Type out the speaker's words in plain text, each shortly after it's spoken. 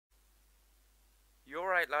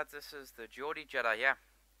Alright lads, this is the TOTY Jedi, yeah.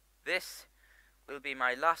 This will be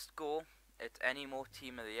my last go at any more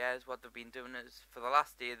Team of the Years. What they've been doing is, for the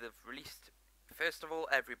last day, they've released, first of all,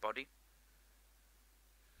 everybody.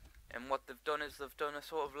 And what they've done is they've done a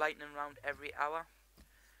sort of lightning round every hour.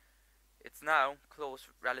 It's now close,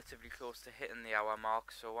 relatively close to hitting the hour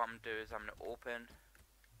mark, so what I'm going to do is I'm going to open,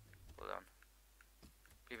 hold on, I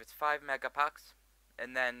believe it's 5 mega packs,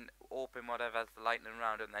 and then open whatever's the lightning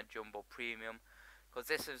round and then jumbo premium. Because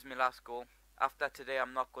this is my last go. After today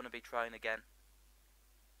I'm not going to be trying again.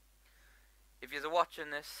 If you're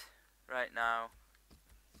watching this right now,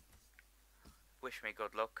 wish me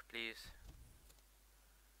good luck, please.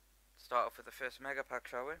 Start off with the first mega pack,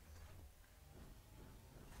 shall we?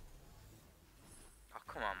 Oh,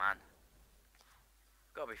 come on, man.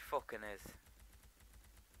 Gotta be fucking is.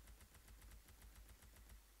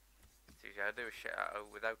 Seriously, I do shit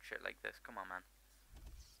without shit like this. Come on, man.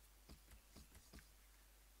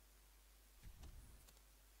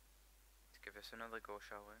 Give us another go,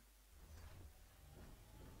 shall we?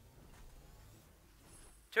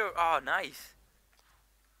 Oh, nice.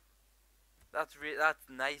 That's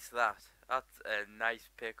nice. That's a nice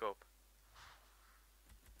pickup.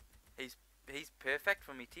 He's perfect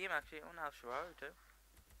for my team actually. Oh, now Sherrard too.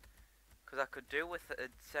 Because I could do with a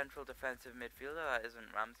central defensive midfielder that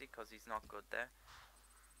isn't Ramsey, because he's not good there.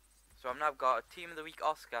 So I've now got a Team of the Week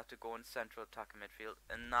Oscar to go in central attacking midfield,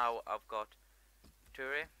 and now I've got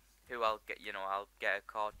TOTY, who I'll get, I'll get a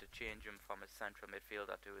card to change him from a central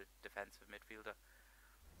midfielder to a defensive midfielder.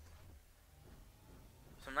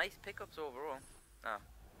 Some nice pickups overall. No,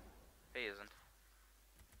 he isn't.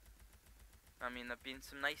 I mean, there've been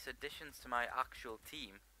some nice additions to my actual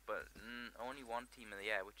team, but only one Team of the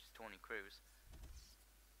Year, which is Tony Cruz,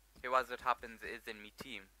 who, as it happens, is in my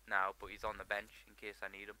team now, but he's on the bench in case I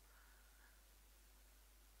need him.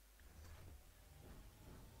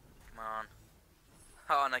 Come on.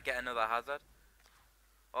 Oh, and I get another Hazard.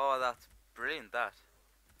 Oh, that's brilliant, that.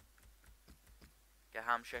 Get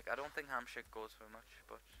Hamshik. I don't think Hamshik goes for much,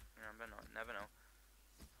 but you never know.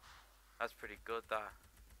 That's pretty good, that.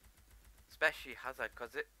 Especially Hazard,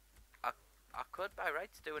 because I could by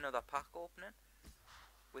rights do another pack opening.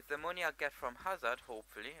 With the money I get from Hazard,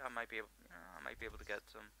 hopefully, I might be able to get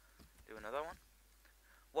do another one.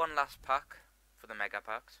 One last pack for the mega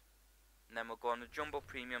packs. And then we'll go on the jumbo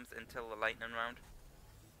premiums until the lightning round.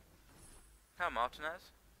 How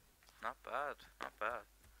Martinez? Not bad, not bad.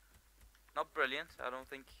 Not brilliant. I don't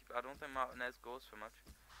think Martinez goes for much.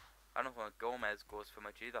 I don't think Gomez goes for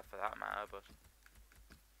much either, for that matter. But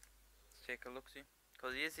let's take a look, see.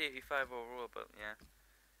 Because he is 85 overall, but yeah,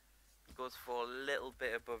 he goes for a little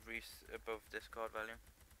bit above discard value.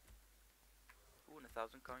 Ooh, and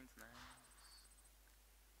 1,000 coins, nice.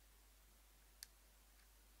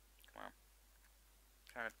 Come on.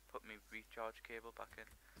 Trying to put my recharge cable back in.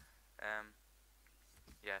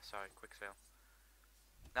 Yeah, sorry, quick sale.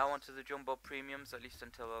 Now onto the jumbo premiums, at least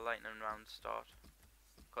until the lightning rounds start.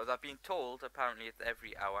 Because I've been told, apparently it's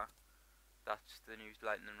every hour, that the new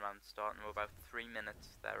lightning rounds start, and we're about 3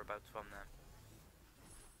 minutes thereabouts from them.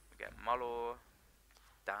 We get Molo,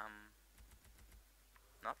 Dam.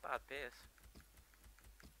 Not bad pace.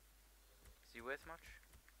 Is he worth much?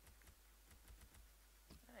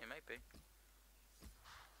 Yeah, he might be.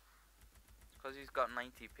 Because he's got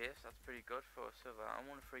 90 pace, that's pretty good for a silver. I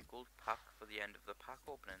want a free gold pack for the end of the pack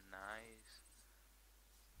opening. Nice.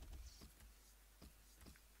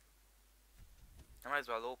 I might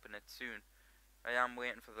as well open it soon. I am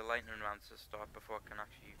waiting for the lightning rounds to start before I can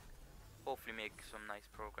actually hopefully make some nice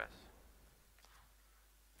progress.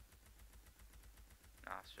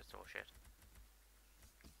 Nah, it's just all shit.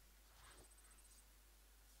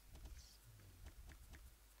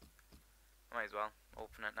 I might as well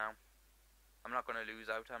open it now. I'm not going to lose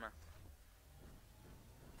out, am I?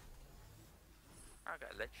 I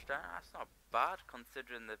got Lich there. That's not bad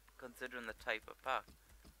considering the type of pack.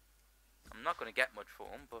 I'm not going to get much for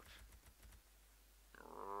him, but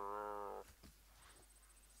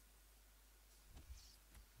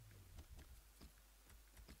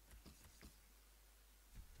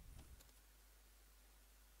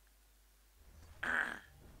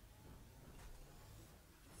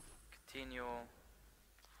Coutinho,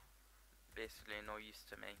 basically no use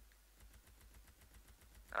to me.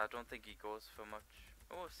 I don't think he goes for much.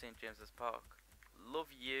 Oh, St. James's Park. Love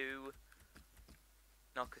you.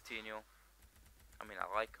 Not Coutinho. I mean, I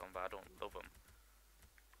like him, but I don't love him.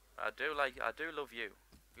 I do love you.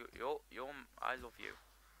 I love you.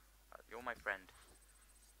 You're my friend.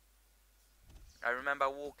 I remember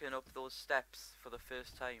walking up those steps for the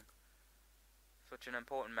first time. Such an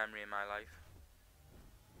important memory in my life.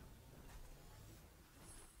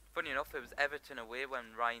 Funny enough, it was Everton away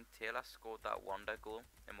when Ryan Taylor scored that wonder goal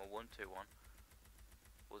and we won 2-1.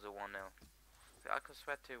 Was a 1-0. I could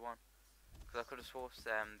swear 2-1. Because I could have sworn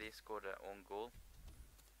they scored their own goal.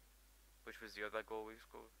 Which was the other goal we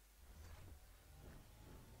scored.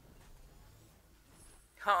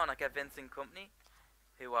 Oh, and I get Vincent Company,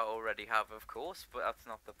 who I already have, of course, but that's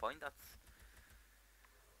not the point. That's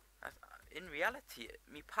in reality,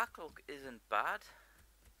 me pack look isn't bad.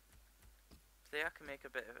 Today I can make a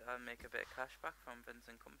bit of cash back from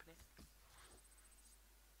Vincent Company.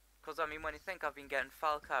 Because I mean, when you think I've been getting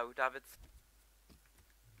Falcao, David.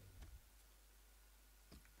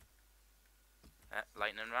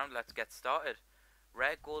 Lightning round. Let's get started.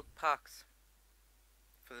 Rare gold packs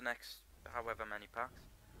for the next however many packs.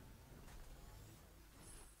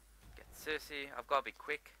 Get Cersei. I've got to be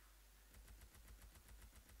quick.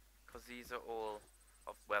 Because these are all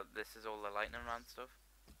of, well, this is all the lightning round stuff.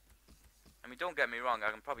 I mean, don't get me wrong, I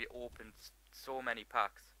can probably open so many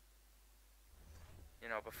packs, you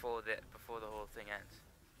know, before the whole thing ends.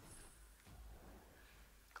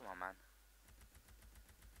 Come on, man.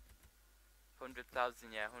 100,000,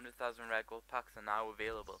 yeah, 100,000 rare gold packs are now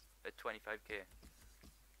available at 25k.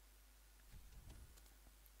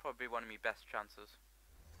 Probably one of my best chances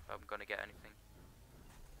if I'm gonna get anything.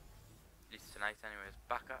 At least tonight, anyways.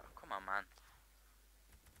 Back up. Come on, man.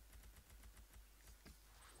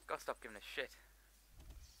 Gotta stop giving a shit.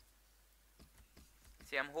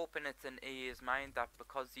 See, I'm hoping it's in EA's mind that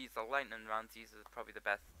because these are lightning rounds, these are probably the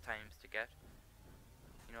best times to get.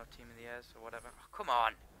 You know, Team of the Years or whatever. Oh, come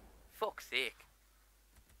on! Fuck's sake!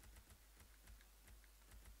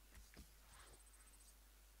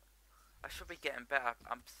 I should be getting better.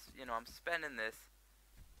 I'm spending this.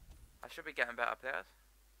 I should be getting better players.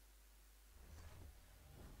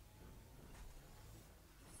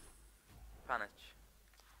 Panic.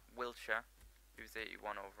 Wilshire, who's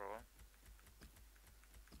 81 overall.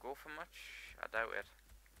 Go for much? I doubt it.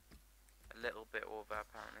 A little bit over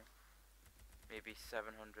apparently. Maybe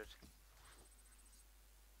 700.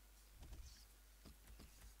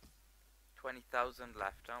 20,000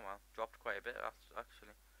 left. Oh well, dropped quite a bit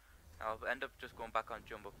actually. I'll end up just going back on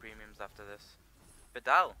jumbo premiums after this.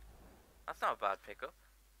 Vidal, that's not a bad pickup.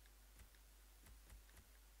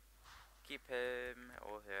 Keep him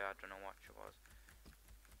over here. I don't know what it was.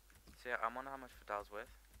 See, I wonder how much Vidal's worth.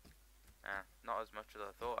 Not as much as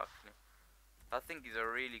I thought actually. I think he's a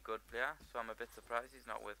really good player, so I'm a bit surprised he's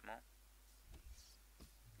not worth more.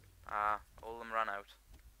 All of them ran out.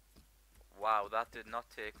 Wow, that did not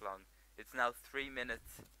take long. It's now 3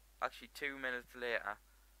 minutes, actually 2 minutes later.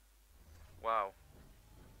 Wow.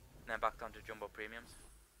 And then back down to jumbo premiums.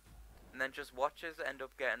 And then just watchers end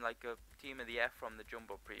up getting like a team of the year from the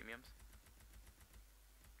jumbo premiums.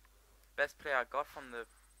 Best player I got from the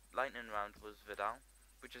lightning round was Vidal,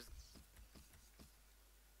 which is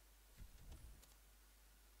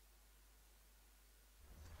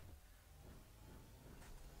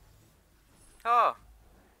oh,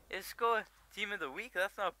 it scored team of the week.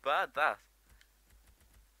 That's not bad. That's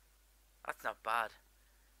not bad.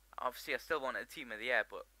 Obviously, I still wanted a team of the year,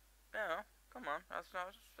 but no, come on, that's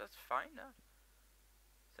fine. No.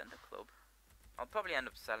 Send a club. I'll probably end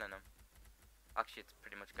up selling him. Actually, it's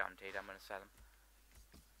pretty much guaranteed I'm gonna sell him.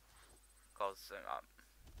 Cause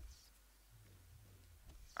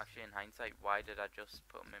actually, in hindsight, why did I just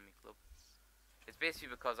put him in my club? It's basically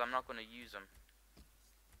because I'm not gonna use him.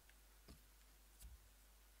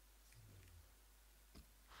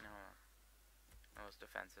 No, his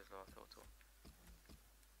defense is low total.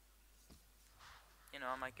 You know,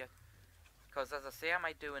 I might get, because as I say, I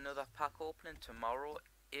might do another pack opening tomorrow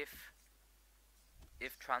if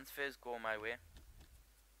transfers go my way.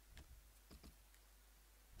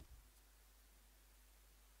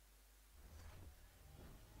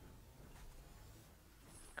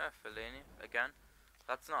 Fellaini again.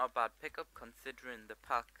 That's not a bad pickup considering the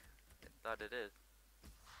pack that it is.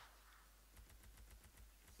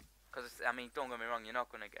 Because I mean, don't get me wrong, you're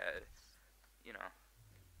not gonna get, you know.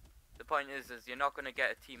 The point is you're not going to get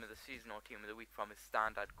a team of the season or team of the week from a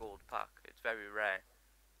standard gold pack. It's very rare.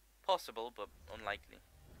 Possible, but unlikely.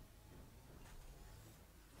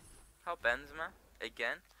 How Benzema?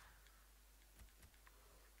 Again?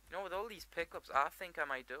 You know, with all these pickups, I think I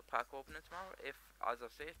might do a pack opening tomorrow if, as I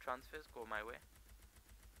say, transfers go my way.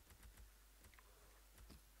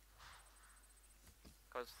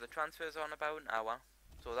 Because the transfers are in about an hour.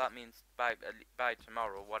 So that means by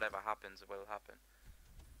tomorrow, whatever happens will happen.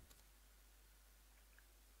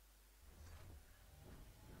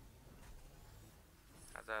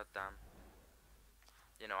 Damn.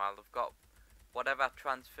 You know, I'll have got whatever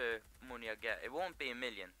transfer money I get. It won't be $1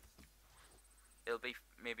 million. it'll be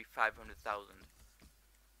maybe 500,000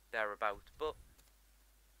 thereabout. But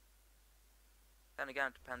then again,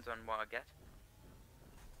 it depends on what I get.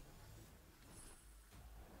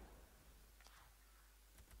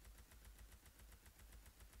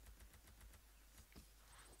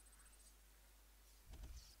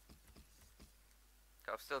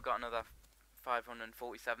 I've still got another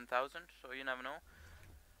 547,000, so you never know.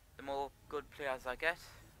 The more good players I get.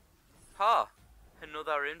 Ha!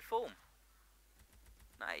 Another in form.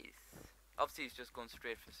 Nice. Obviously, he's just going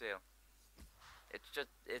straight for sale.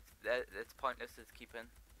 It's pointless as keeping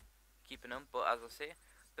them. But as I say,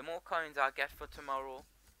 the more coins I get for tomorrow,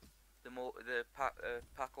 the more the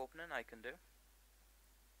pack opening I can do.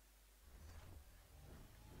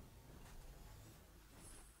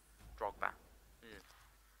 Drogba. Yeah.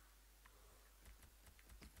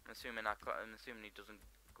 I'm assuming he doesn't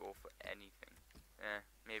go for anything.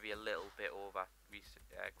 Maybe a little bit over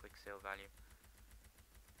quick sale value.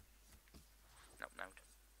 Nope, not.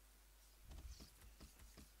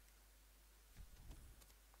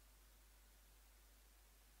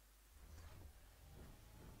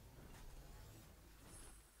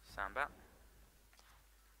 Samba.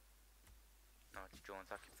 No, it's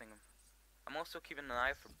Jones. I keep thinking. I'm also keeping an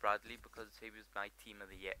eye for Bradley because he was my team of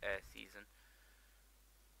the season.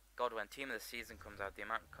 God, when team of the season comes out, the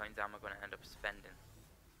amount of coins am I going to end up spending?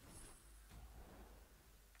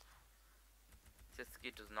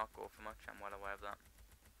 Siski does not go for much. I'm well aware of that.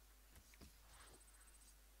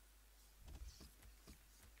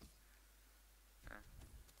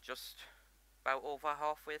 Just about over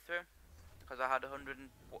halfway through, because I had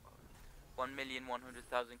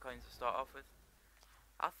 1,100,000 coins to start off with.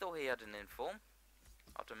 I thought he had an inform.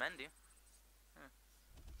 Otamendi.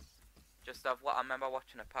 Just of what I remember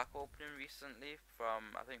watching a pack opening recently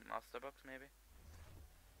from, I think, Masterbox maybe.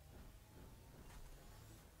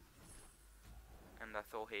 And I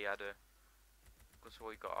thought he had a, because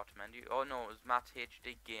he got Otamendi. Oh no, it was Matt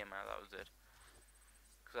HD Gamer, that was it.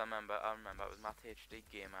 Because I remember it was Matt HD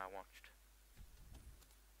Gamer I watched.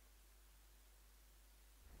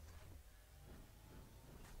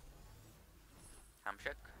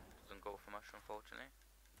 Hamshik doesn't go for much, unfortunately.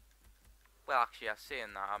 Well, actually, I'm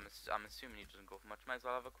saying that, I'm assuming he doesn't go for much. Might as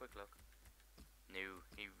well have a quick look. No,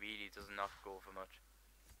 he really does not go for much.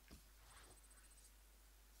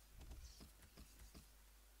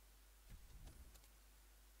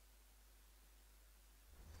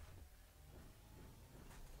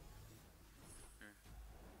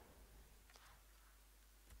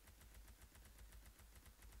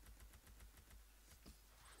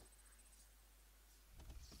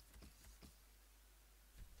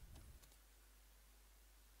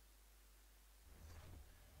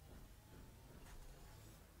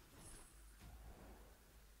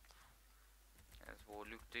 There's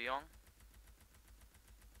Luke de Jong.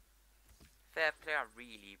 Fair player,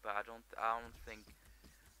 really, but I don't think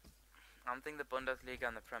the Bundesliga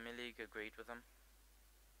and the Premier League agreed with him.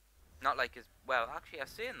 Not like his, well, actually, I've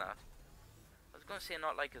seen that. I was going to say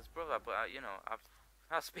not like his brother, but you know, I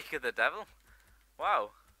speak of the devil.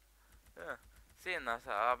 Wow. Yeah. Seeing that,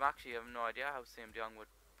 I actually have no idea how Sam de Jong would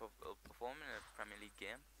perform in a Premier League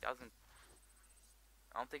game. He hasn't.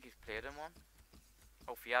 I don't think he's played in one.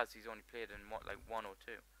 Oh, if he has, he's only played in what, like 1 or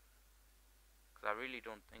 2. Because I really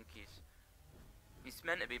don't think he's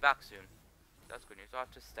meant to be back soon. That's good news.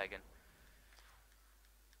 After Stegen.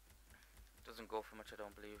 Doesn't go for much, I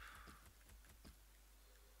don't believe.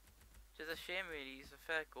 Which is a shame, really. He's a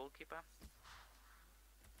fair goalkeeper.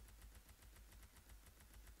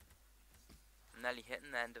 I'm nearly hitting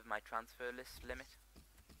the end of my transfer list limit.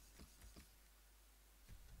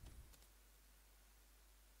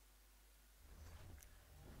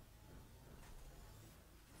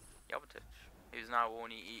 Jovetic. He's now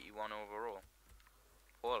only 81 overall.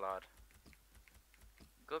 Poor lad.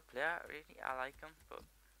 Good player, really. I like him, but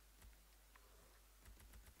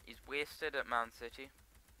he's wasted at Man City.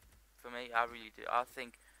 For me, I really do. I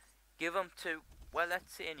think give him to, well,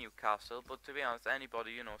 let's say Newcastle, but to be honest,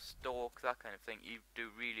 anybody, you know, Stoke, that kind of thing, you do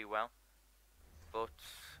really well. But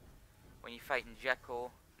when you're fighting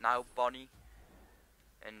Dzeko, now Bonnie,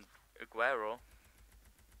 and Aguero,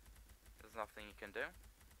 there's nothing you can do.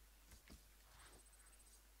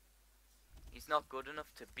 He's not good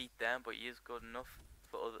enough to beat them, but he is good enough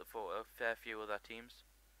for a fair few other teams.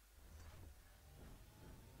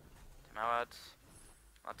 Timawad.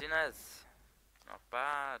 Martinez. Not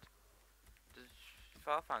bad. Does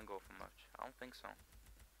Farfan go for much? I don't think so.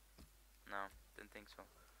 No, didn't think so.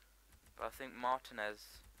 But I think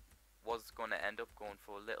Martinez was going to end up going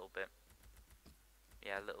for a little bit.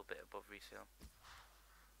 Yeah, a little bit above resale.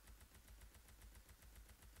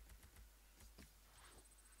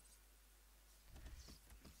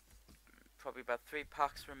 Probably about 3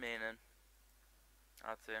 packs remaining,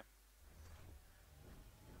 I'd say.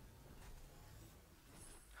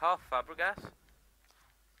 Half Fabregas.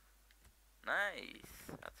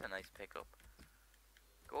 Nice. That's a nice pickup.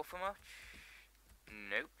 Go for much?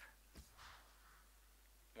 Nope.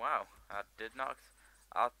 Wow, I did not.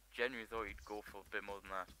 I genuinely thought you'd go for a bit more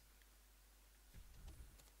than that.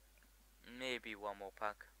 Maybe one more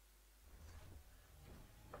pack.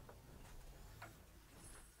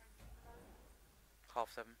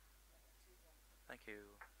 Half 7. Thank you.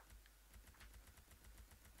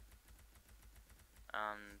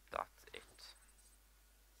 And that's it.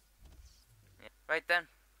 Yeah. Right then.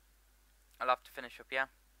 I'll have to finish up, yeah.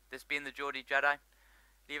 This being the TOTY Jedi.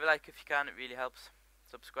 Leave a like if you can, it really helps.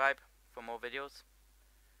 Subscribe for more videos.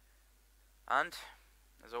 And,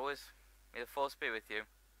 as always, may the force be with you.